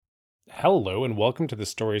Hello, and welcome to the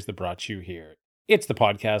Stories That Brought You Here. It's the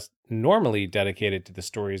podcast normally dedicated to the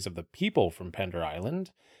stories of the people from Pender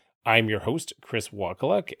Island. I'm your host, Chris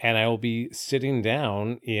Wakaluk, and I will be sitting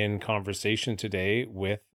down in conversation today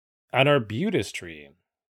with an Arbutus tree.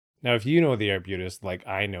 Now, if you know the Arbutus like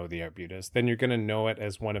I know the Arbutus, then you're going to know it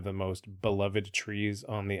as one of the most beloved trees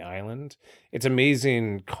on the island. Its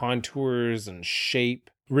amazing contours and shape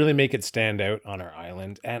really make it stand out on our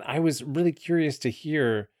island, and I was really curious to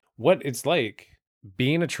hear what it's like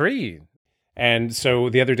being a tree. And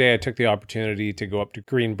so the other day I took the opportunity to go up to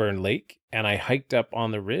Greenburn Lake and I hiked up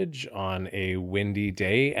on the ridge on a windy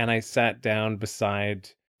day and I sat down beside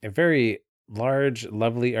a very large,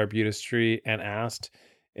 lovely Arbutus tree and asked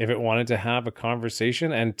if it wanted to have a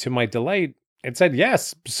conversation. And to my delight, it said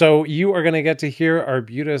yes. So you are going to get to hear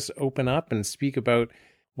Arbutus open up and speak about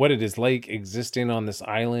what it is like existing on this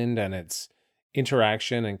island and its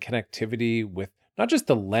interaction and connectivity with not just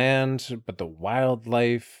the land, but the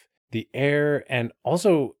wildlife, the air, and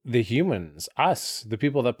also the humans, us, the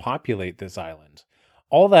people that populate this island.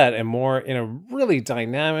 All that and more in a really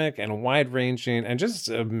dynamic and wide-ranging and just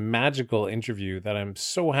a magical interview that I'm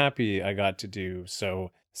so happy I got to do.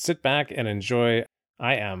 So sit back and enjoy.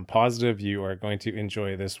 I am positive you are going to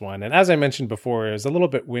enjoy this one. And as I mentioned before, it was a little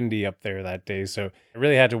bit windy up there that day, so I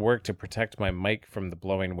really had to work to protect my mic from the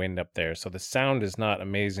blowing wind up there. So the sound is not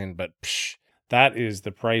amazing, but that is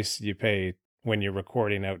the price you pay when you're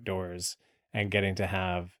recording outdoors and getting to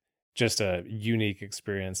have just a unique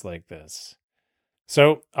experience like this.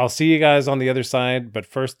 So I'll see you guys on the other side, but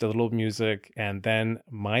first a little music and then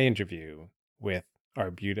my interview with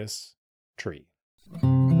Arbutus Tree.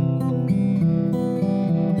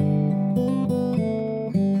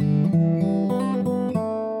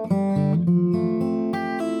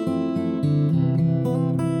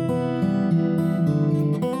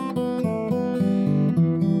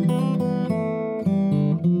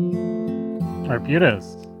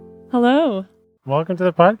 Arbutus. Hello. Welcome to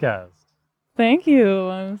the podcast. Thank you.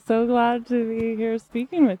 I'm so glad to be here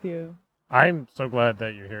speaking with you. I'm so glad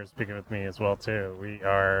that you're here speaking with me as well, too. We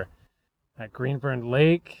are at Greenburn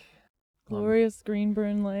Lake. Glorious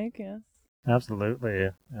Greenburn Lake, yes. Absolutely.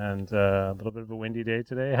 And a little bit of a windy day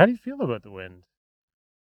today. How do you feel about the wind?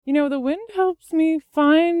 You know, the wind helps me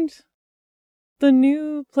find the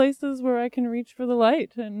new places where I can reach for the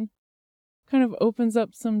light and kind of opens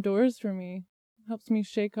up some doors for me. Helps me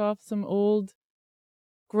shake off some old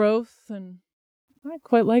growth, and I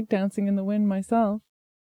quite like dancing in the wind myself.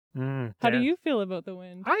 How do you feel about the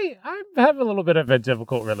wind? I have a little bit of a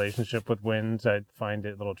difficult relationship with wind. I find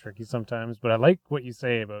it a little tricky sometimes, but I like what you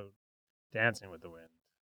say about dancing with the wind.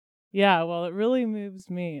 Yeah, well, it really moves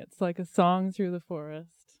me. It's like a song through the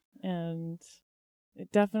forest, and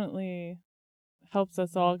it definitely helps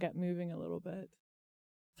us all get moving a little bit.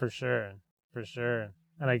 For sure.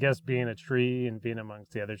 And I guess being a tree and being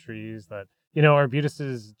amongst the other trees that,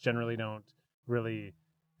 arbutuses generally don't really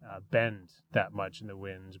bend that much in the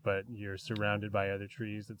wind, but you're surrounded by other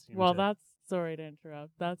trees that seem sorry to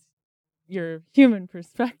interrupt. That's your human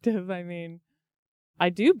perspective. I mean, I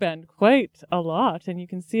do bend quite a lot, and you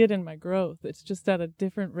can see it in my growth. It's just at a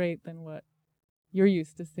different rate than what you're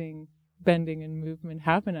used to seeing bending and movement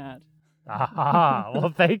happen at.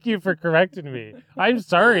 Well, thank you for correcting me. I'm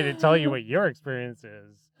sorry to tell you what your experience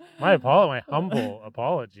is. My humble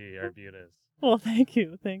apology, Arbutus. Well, thank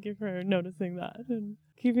you. Thank you for noticing that and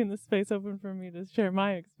keeping the space open for me to share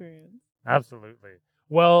my experience. Absolutely.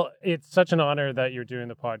 Well, it's such an honor that you're doing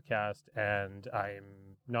the podcast, and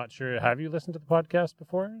I'm not sure. Have you listened to the podcast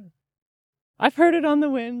before? I've heard it on the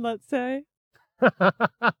wind, let's say.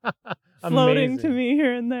 Floating to me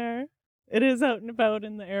here and there. It is out and about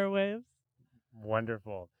in the airwaves.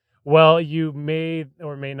 Wonderful. Well, you may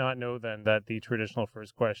or may not know then that the traditional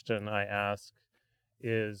first question I ask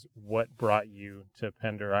is, what brought you to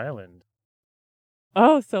Pender Island?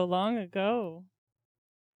 Oh, so long ago.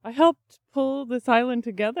 I helped pull this island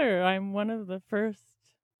together. I'm one of the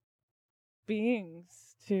first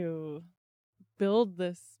beings to build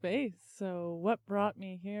this space. So what brought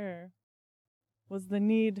me here was the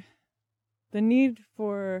need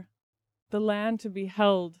for the land to be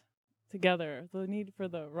held together, the need for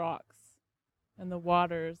the rocks and the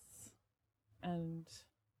waters and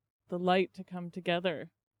the light to come together.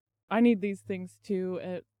 I need these things too.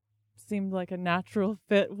 It seemed like a natural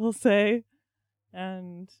fit, we'll say.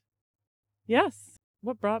 And yes,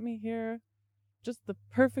 what brought me here, just the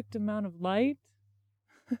perfect amount of light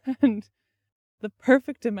and the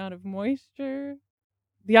perfect amount of moisture,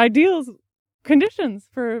 the ideal conditions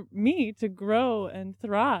for me to grow and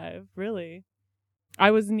thrive, really. I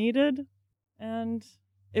was needed, and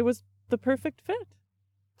it was the perfect fit.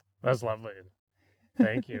 That's lovely.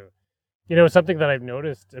 Thank you. Something that I've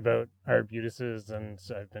noticed about arbutuses and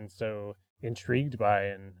I've been so intrigued by,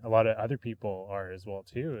 and a lot of other people are as well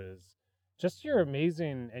too, is just your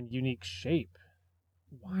amazing and unique shape.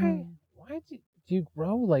 Why do you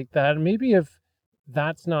grow like that? And maybe if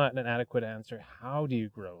that's not an adequate answer, how do you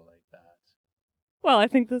grow like that? Well, I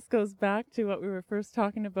think this goes back to what we were first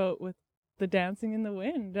talking about with the dancing in the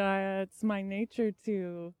wind. It's my nature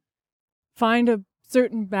to find a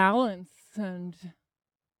certain balance and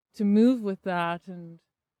to move with that and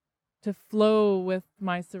to flow with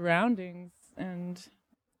my surroundings and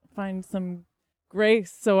find some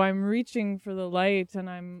grace. So I'm reaching for the light and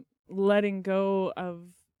I'm letting go of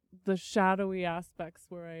the shadowy aspects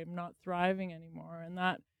where I'm not thriving anymore. And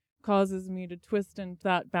that causes me to twist into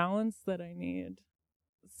that balance that I need.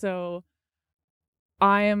 So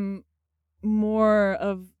I am more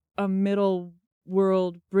of a middle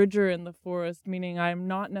world bridger in the forest, meaning I'm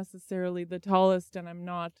not necessarily the tallest and I'm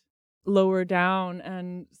not lower down.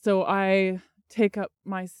 And so I take up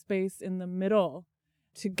my space in the middle.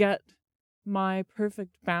 To get my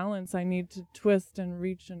perfect balance, I need to twist and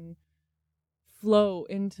reach and flow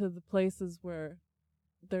into the places where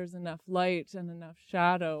there's enough light and enough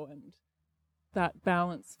shadow, and that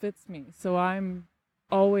balance fits me. So I'm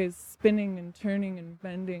always spinning and turning and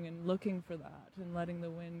bending and looking for that and letting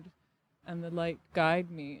the wind and the light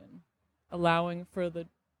guide me and allowing for the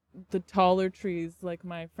taller trees like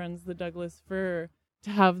my friends, the Douglas fir, to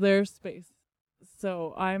have their space.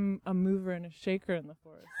 So I'm a mover and a shaker in the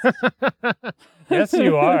forest. Yes,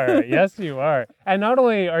 you are. Yes, you are. And not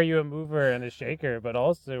only are you a mover and a shaker, but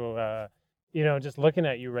also, just looking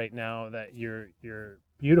at you right now, that your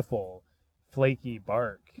beautiful flaky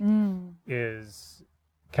bark is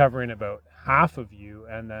covering about half of you,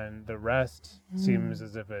 and then the rest seems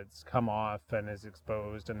as if it's come off and is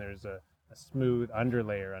exposed, and there's a smooth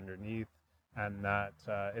underlayer underneath, and that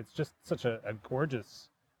it's just such a gorgeous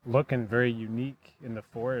look and very unique in the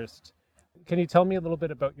forest. Can you tell me a little bit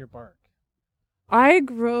about your bark? I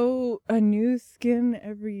grow a new skin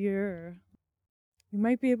every year. You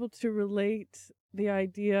might be able to relate the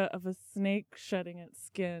idea of a snake shedding its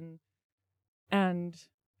skin and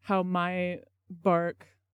how my bark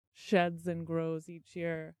sheds and grows each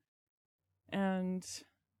year. And,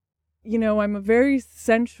 I'm a very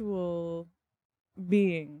sensual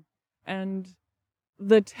being, and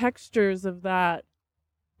the textures of that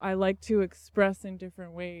I like to express in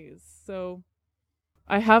different ways. So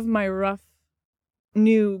I have my rough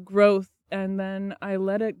new growth, and then I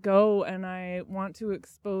let it go, and I want to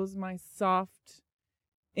expose my soft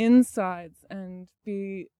insides and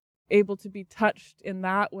be able to be touched in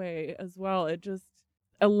that way as well. It just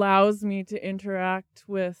allows me to interact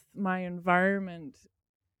with my environment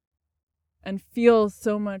and feel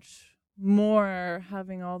so much more,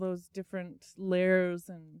 having all those different layers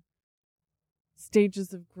and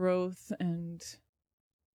stages of growth, and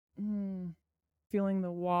feeling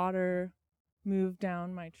the water move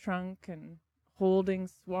down my trunk and holding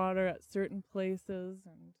water at certain places.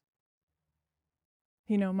 And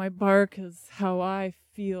my bark is how I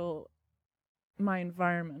feel my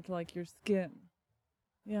environment, like your skin.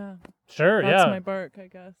 Yeah. Sure. That's yeah. my bark, I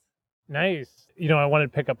guess. Nice. I wanted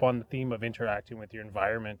to pick up on the theme of interacting with your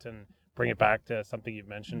environment and bring it back to something you've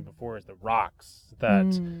mentioned before, is the rocks,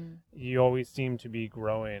 that you always seem to be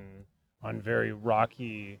growing on very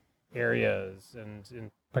rocky areas and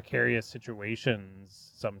in precarious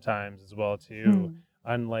situations sometimes as well too.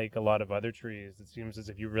 Unlike a lot of other trees, it seems as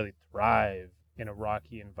if you really thrive in a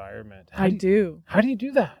rocky environment. I do. How do you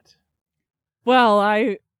do that? Well,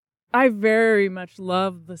 I very much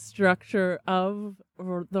love the structure of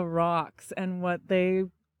the rocks and what they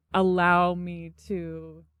allow me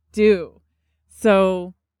to do.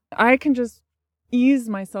 So I can just ease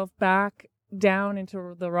myself back down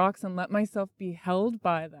into the rocks and let myself be held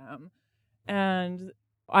by them. And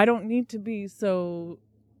I don't need to be so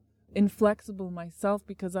inflexible myself,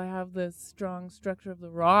 because I have this strong structure of the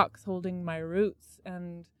rocks holding my roots,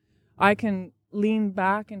 and I can lean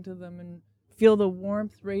back into them and feel the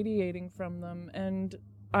warmth radiating from them. And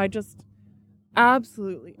I just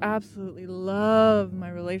absolutely love my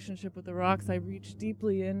relationship with the rocks. I reach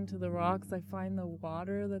deeply into the rocks. I find the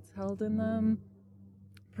water that's held in them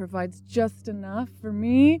provides just enough for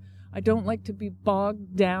me. I don't like to be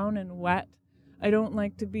bogged down and wet. I don't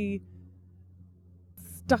like to be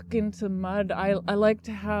stuck into mud. I like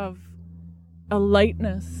to have a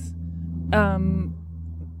lightness,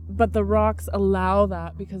 but the rocks allow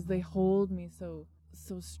that because they hold me so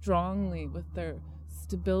strongly with their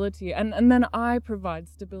stability, and then I provide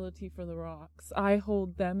stability for the rocks. I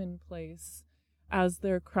hold them in place, as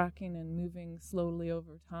they're cracking and moving slowly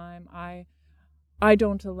over time, I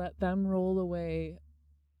don't let them roll away.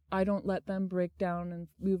 I don't let them break down and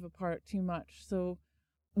move apart too much. So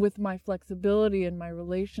with my flexibility and my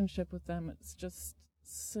relationship with them, it's just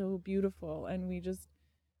so beautiful, and we just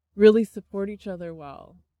really support each other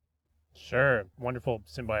well. Sure. Wonderful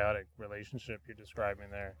symbiotic relationship you're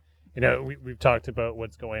describing there. You know, we've talked about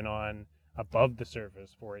what's going on above the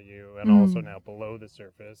surface for you and also now below the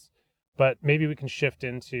surface. But maybe we can shift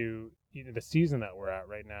into the season that we're at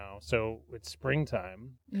right now. So it's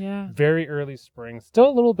springtime. Yeah. Very early spring. Still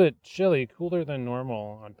a little bit chilly, cooler than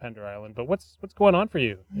normal on Pender Island. But what's going on for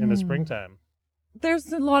you in the springtime?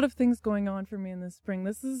 There's a lot of things going on for me in the spring.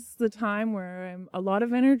 This is the time where a lot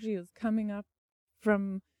of energy is coming up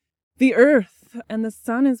from the earth, and the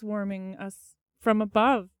sun is warming us from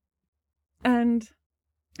above. And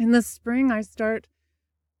in the spring, I start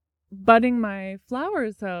budding my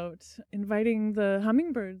flowers out, inviting the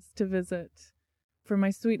hummingbirds to visit for my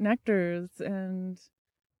sweet nectars. And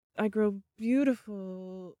I grow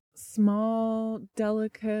beautiful, small,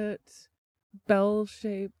 delicate,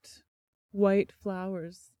 bell-shaped white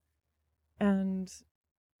flowers, and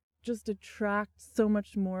just attract so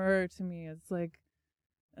much more to me. It's like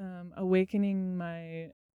awakening my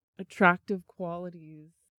attractive qualities.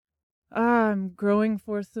 I'm growing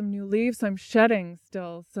for some new leaves. I'm shedding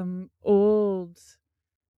still some old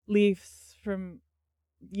leaves from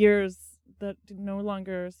years that no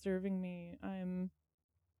longer are serving me. I'm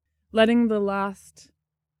letting the last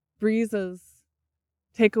breezes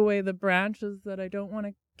take away the branches that I don't want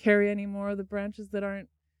to carry anymore, the branches that aren't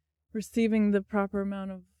receiving the proper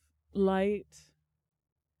amount of light.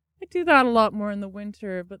 I do that a lot more in the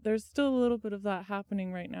winter, but there's still a little bit of that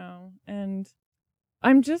happening right now. And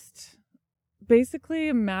I'm just basically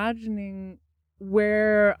imagining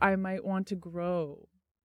where I might want to grow.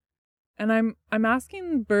 And I'm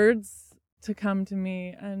asking birds to come to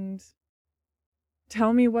me and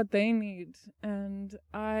tell me what they need. And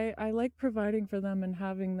I like providing for them and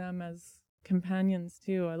having them as companions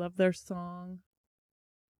too. I love their song.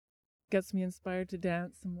 Gets me inspired to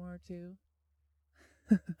dance some more too.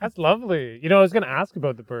 That's lovely. You know, I was going to ask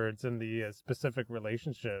about the birds and the specific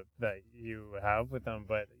relationship that you have with them,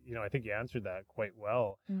 but, you know, I think you answered that quite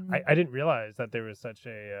well. Mm-hmm. I didn't realize that there was such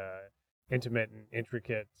a intimate and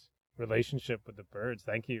intricate relationship with the birds.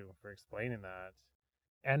 Thank you for explaining that.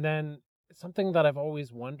 And then something that I've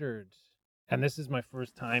always wondered, and this is my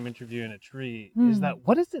first time interviewing a tree, is that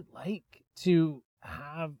what is it like to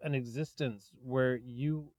have an existence where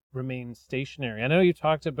you remain stationary? I know you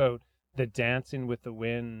talked about the dancing with the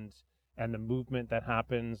wind and the movement that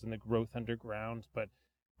happens and the growth underground, but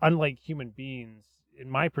unlike human beings, in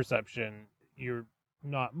my perception, you're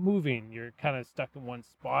not moving. You're kind of stuck in one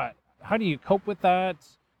spot. How do you cope with that?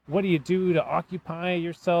 What do you do to occupy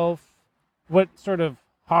yourself? What sort of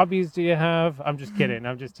hobbies do you have? I'm just kidding.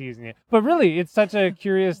 I'm just teasing you. But really, it's such a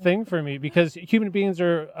curious thing for me because human beings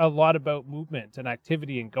are a lot about movement and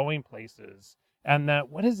activity and going places. And that,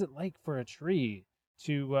 what is it like for a tree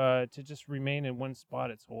to just remain in one spot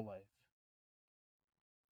its whole life?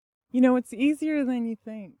 You know, it's easier than you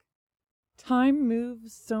think. Time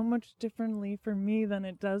moves so much differently for me than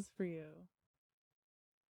it does for you.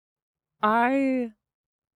 I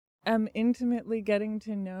am intimately getting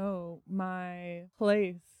to know my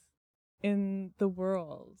place in the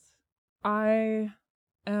world. I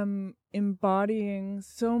am embodying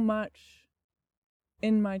so much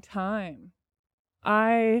in my time.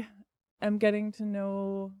 I am getting to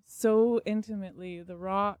know so intimately the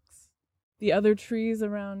rocks, the other trees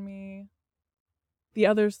around me, the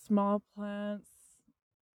other small plants,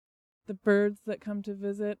 the birds that come to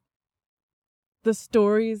visit, the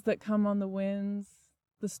stories that come on the winds,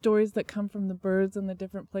 the stories that come from the birds and the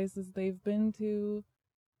different places they've been to,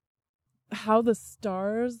 how the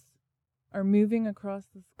stars are moving across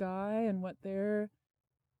the sky and what they're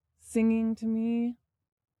singing to me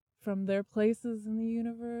from their places in the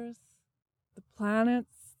universe, the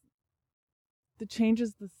planets, the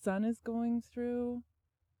changes the sun is going through.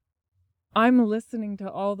 I'm listening to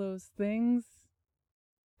all those things,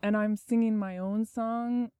 and I'm singing my own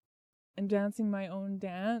song and dancing my own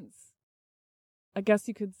dance. I guess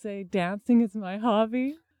you could say dancing is my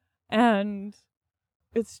hobby, and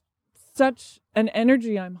it's such an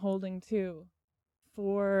energy I'm holding too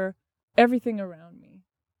for everything around me.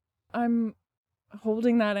 I'm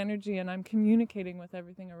holding that energy and I'm communicating with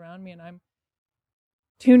everything around me, and I'm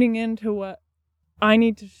tuning into what I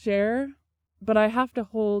need to share, but I have to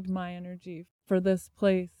hold my energy for this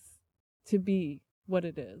place to be what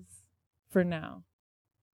it is for now.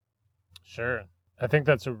 Sure. I think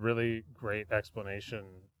that's a really great explanation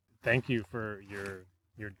Thank you for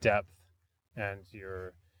your depth and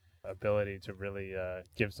your ability to really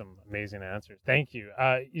give some amazing answers. Thank you.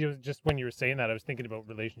 Just when you were saying that, I was thinking about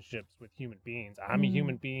relationships with human beings. I'm a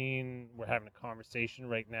human being. We're having a conversation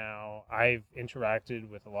right now. I've interacted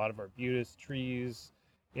with a lot of Arbutus trees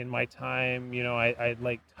in my time. I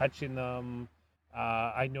like touching them.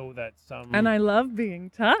 I know that some... And I love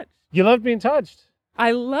being touched. You love being touched?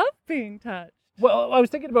 I love being touched. Well, I was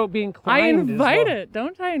thinking about being climbed. I invite it.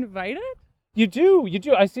 Don't I invite it? You do.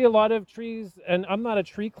 I see a lot of trees, and I'm not a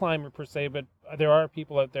tree climber per se, but there are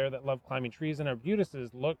people out there that love climbing trees, and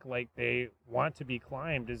Arbutuses look like they want to be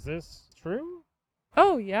climbed. Is this true?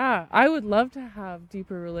 Oh, yeah. I would love to have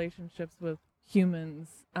deeper relationships with humans.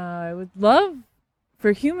 I would love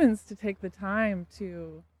for humans to take the time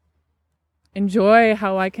to enjoy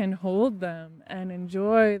how I can hold them and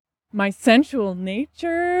enjoy my sensual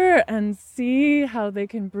nature and see how they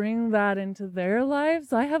can bring that into their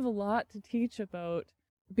lives. I have a lot to teach about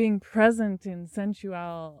being present in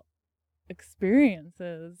sensual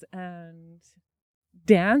experiences and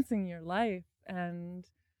dancing your life. And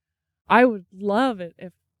I would love it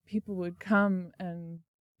if people would come and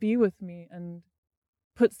be with me and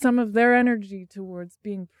put some of their energy towards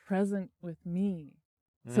being present with me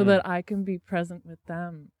so that I can be present with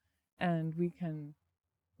them and we can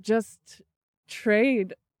just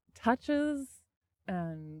trade touches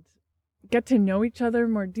and get to know each other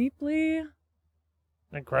more deeply.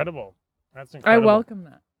 Incredible. That's incredible. I welcome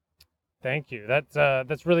that. Thank you.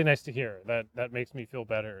 That's really nice to hear. That makes me feel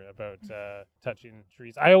better about touching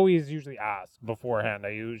trees. I always usually ask beforehand. I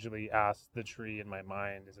usually ask the tree in my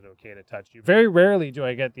mind, is it okay to touch you? Very rarely do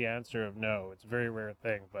I get the answer of no. It's a very rare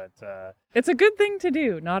thing, but it's a good thing to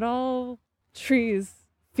do. Not all trees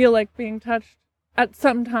feel like being touched. At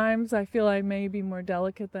some times, I feel I may be more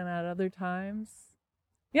delicate than at other times.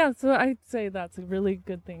 Yeah, so I'd say that's a really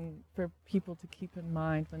good thing for people to keep in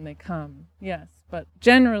mind when they come. Yes, but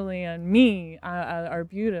generally, on me,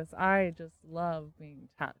 Arbutus, I just love being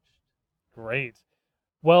touched. Great.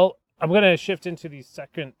 Well, I'm going to shift into the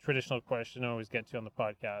second traditional question I always get to on the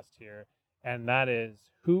podcast here, and that is,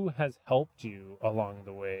 who has helped you along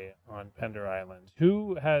the way on Pender Island?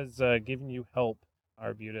 Who has given you help,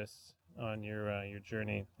 Arbutus, on your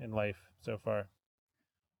journey in life so far?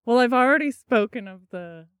 Well, I've already spoken of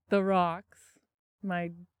the rocks,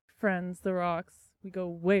 my friends, the rocks. We go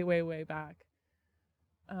way, way, way back.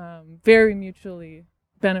 Very mutually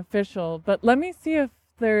beneficial. But let me see if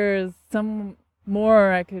there's some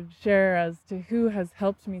more I could share as to who has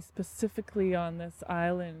helped me specifically on this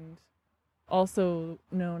island, also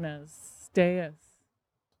known as Staius.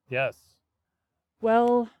 Yes.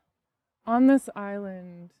 Well, on this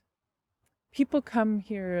island, people come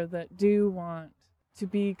here that do want to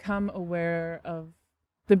become aware of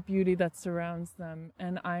the beauty that surrounds them.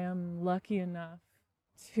 And I am lucky enough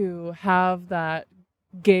to have that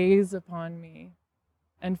gaze upon me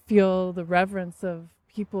and feel the reverence of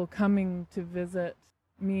people coming to visit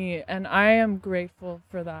me. And I am grateful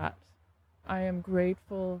for that. I am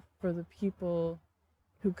grateful for the people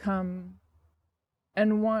who come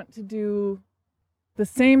and want to do the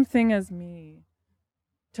same thing as me,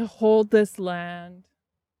 to hold this land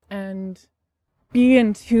and be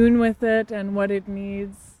in tune with it and what it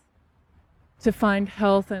needs to find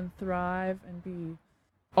health and thrive and be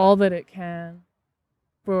all that it can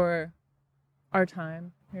for our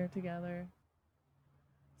time here together.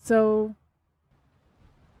 So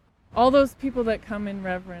all those people that come in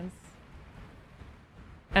reverence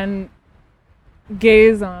and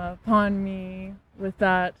gaze upon me with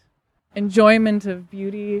that enjoyment of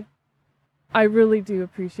beauty, I really do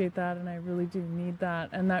appreciate that, and I really do need that,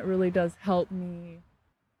 and that really does help me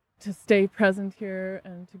to stay present here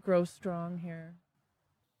and to grow strong here.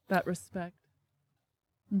 That respect.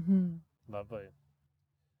 Lovely.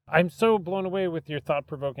 I'm so blown away with your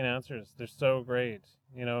thought-provoking answers. They're so great.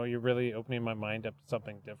 You're really opening my mind up to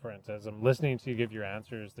something different. As I'm listening to you give your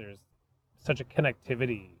answers, there's such a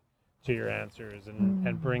connectivity to your answers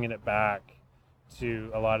and bringing it back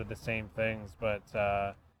to a lot of the same things. But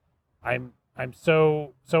I'm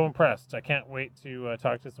so impressed. I can't wait to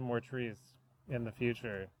talk to some more trees in the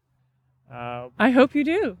future. I hope you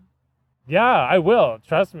do. Yeah, I will.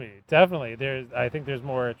 Trust me. Definitely. I think there's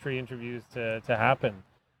more tree interviews to happen.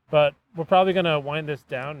 But we're probably going to wind this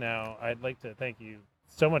down now. I'd like to thank you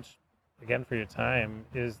so much again for your time.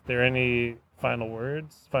 Is there any final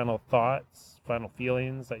words, final thoughts, final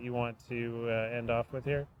feelings that you want to end off with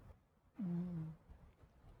here?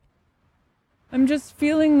 I'm just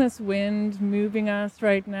feeling this wind moving us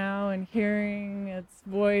right now and hearing its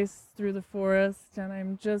voice through the forest, and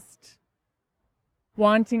I'm just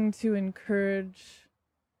wanting to encourage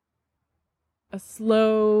a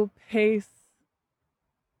slow pace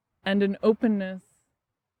and an openness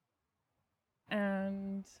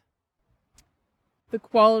and the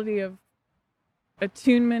quality of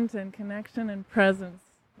attunement and connection and presence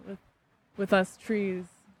with us trees,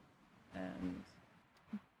 and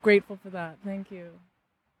grateful for that. Thank you.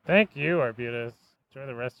 Thank you, Arbutus. Enjoy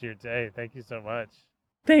the rest of your day. Thank you so much.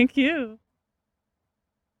 Thank you.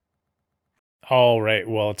 All right.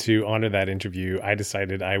 Well, to honor that interview, I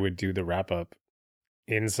decided I would do the wrap up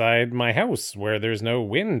inside my house where there's no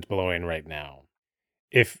wind blowing right now.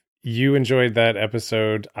 If you enjoyed that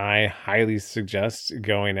episode, I highly suggest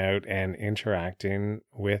going out and interacting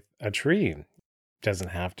with a tree. Doesn't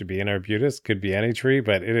have to be an arbutus, could be any tree,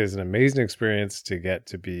 but it is an amazing experience to get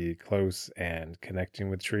to be close and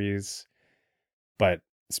connecting with trees. But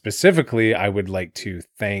specifically, I would like to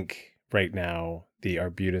thank right now the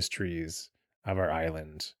arbutus trees of our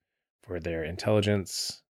island for their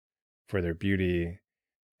intelligence, for their beauty,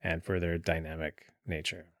 and for their dynamic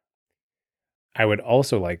nature. I would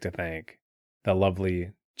also like to thank the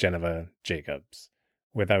lovely Geneva Jacobs,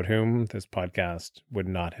 without whom this podcast would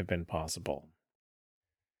not have been possible.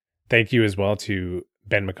 Thank you as well to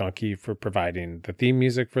Ben McConkey for providing the theme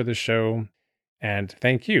music for the show, and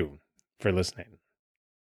thank you for listening.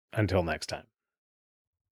 Until next time.